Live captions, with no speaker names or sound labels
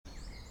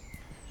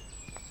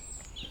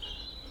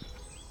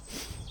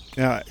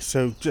Alright,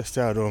 so just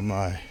out on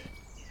my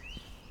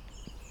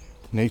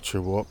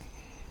nature walk,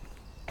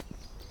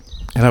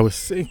 and I was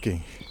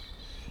thinking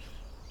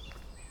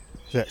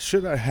that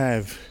should I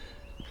have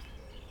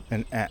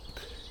an app,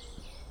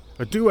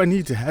 or do I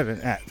need to have an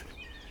app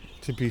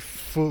to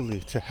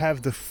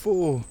have the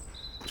full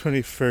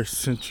 21st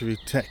century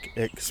tech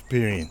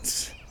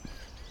experience?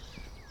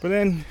 But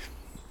then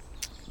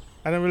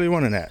I don't really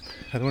want an app.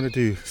 I don't want to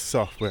do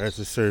software as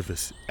a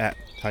service app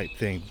type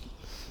thing.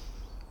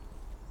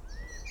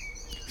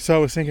 So I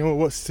was thinking, well,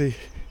 what's the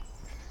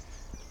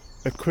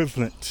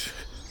equivalent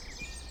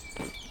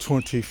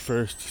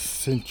 21st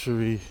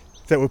century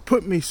that would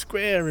put me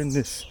square in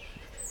this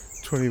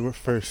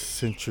 21st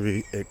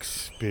century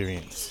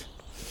experience?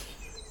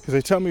 Because they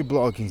tell me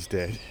blogging's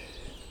dead,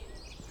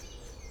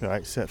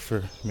 right? Except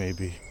for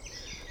maybe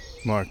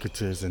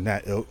marketers and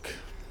that ilk.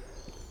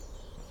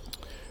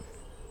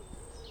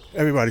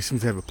 Everybody seems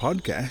to have a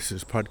podcast.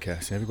 There's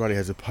podcasts. Everybody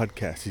has a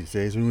podcast these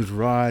days. Everyone's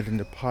riding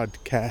the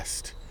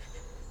podcast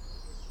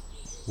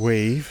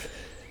wave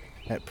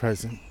at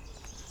present.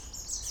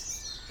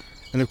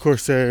 And of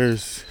course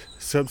there's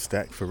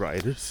Substack for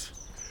writers.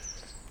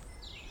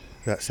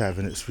 That's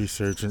having its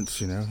resurgence,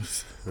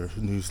 or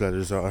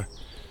newsletters are,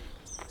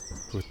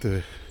 with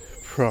the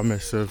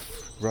promise of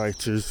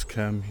writers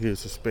come,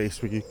 here's a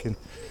space where you can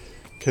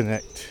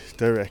connect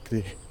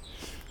directly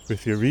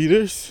with your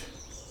readers.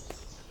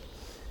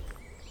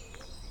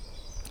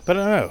 But I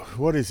don't know,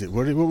 what is it?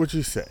 What would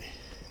you say?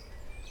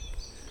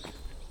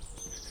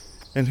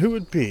 And who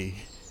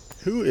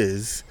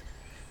is,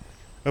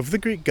 of the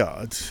Greek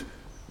gods,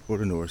 or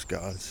the Norse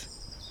gods,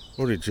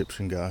 or the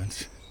Egyptian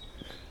gods,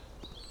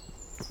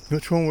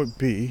 which one would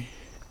be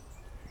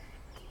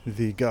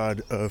the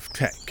god of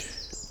tech?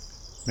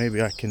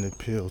 Maybe I can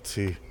appeal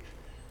to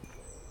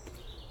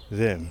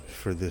them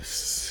for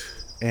this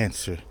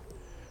answer.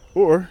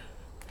 Or,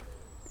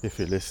 if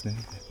you're listening,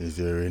 is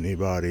there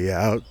anybody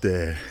out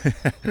there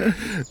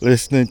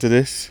listening to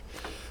this?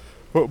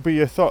 What would be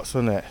your thoughts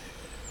on that?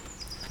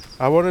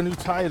 I want a new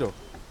title.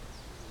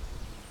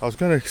 I was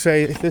going to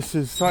say this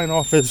is sign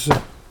off as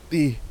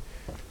the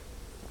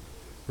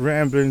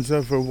ramblings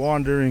of a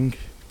wandering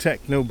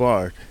techno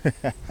bard.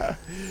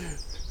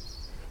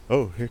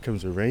 Oh, here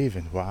comes a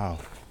raven. Wow.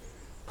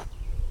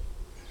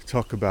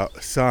 Talk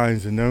about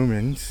signs and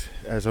omens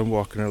as I'm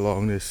walking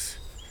along this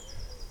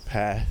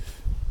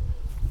path,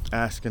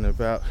 asking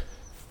about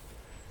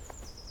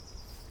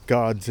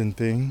gods and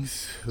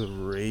things. The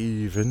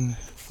raven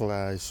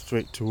flies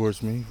straight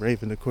towards me.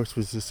 Raven, of course,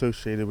 was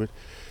associated with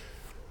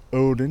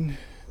Odin.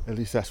 At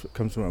least that's what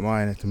comes to my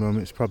mind at the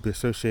moment. It's probably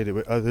associated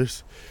with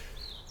others.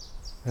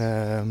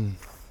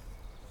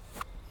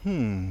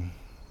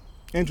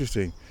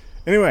 Interesting.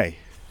 Anyway,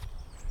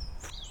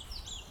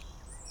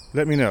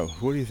 let me know.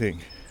 What do you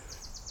think?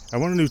 I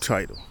want a new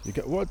title. You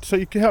got what? So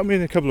you can help me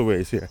in a couple of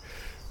ways here.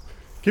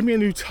 Give me a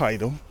new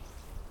title.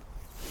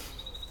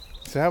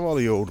 So I have all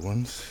the old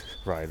ones: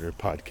 writer,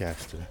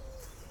 podcaster,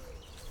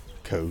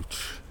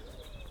 coach.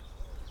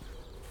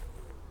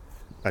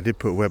 I did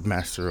put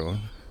webmaster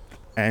on,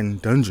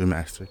 and dungeon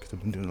master, because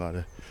I've been doing a lot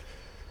of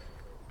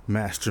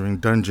mastering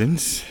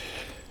dungeons.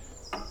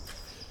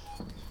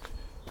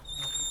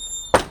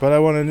 But I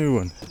want a new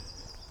one.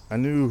 A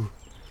new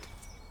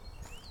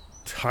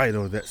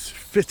title that's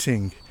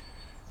fitting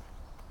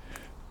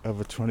of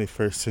a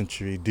 21st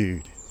century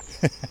dude.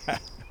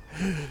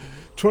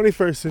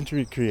 21st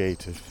century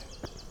creative.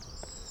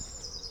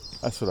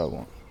 That's what I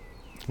want.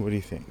 What do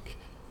you think?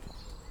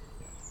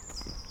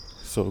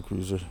 Soul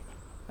Cruiser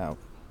out.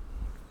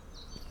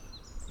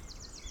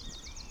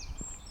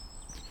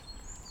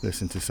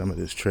 Listen to some of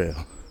this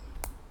trail.